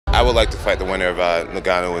I would like to fight the winner of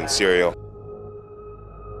Ngannou and Ciryl.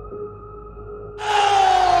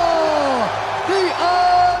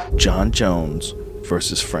 Jon Jones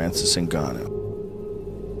versus Francis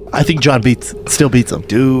Ngannou. I think Jon still beats him.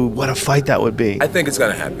 Dude, what a fight that would be. I think it's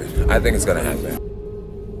gonna happen. I think it's gonna happen.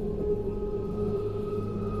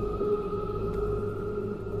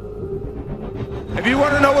 If you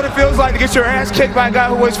want to know what it feels like to get your ass kicked by a guy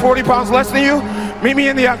who weighs 40 pounds less than you, meet me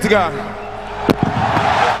in the octagon.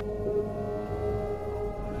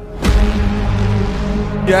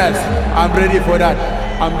 Yes, I'm ready for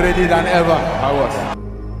that. I'm ready than ever I was.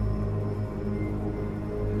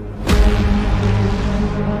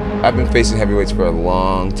 I've been facing heavyweights for a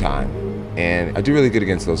long time, and I do really good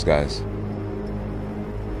against those guys.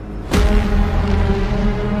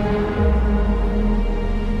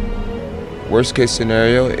 Worst case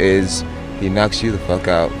scenario is he knocks you the fuck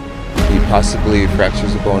out. He possibly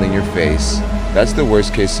fractures a bone in your face. That's the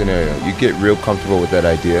worst case scenario. You get real comfortable with that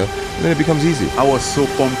idea, and then it becomes easy. I was so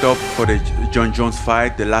pumped up for the Jon Jones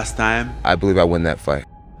fight the last time. I believe I win that fight.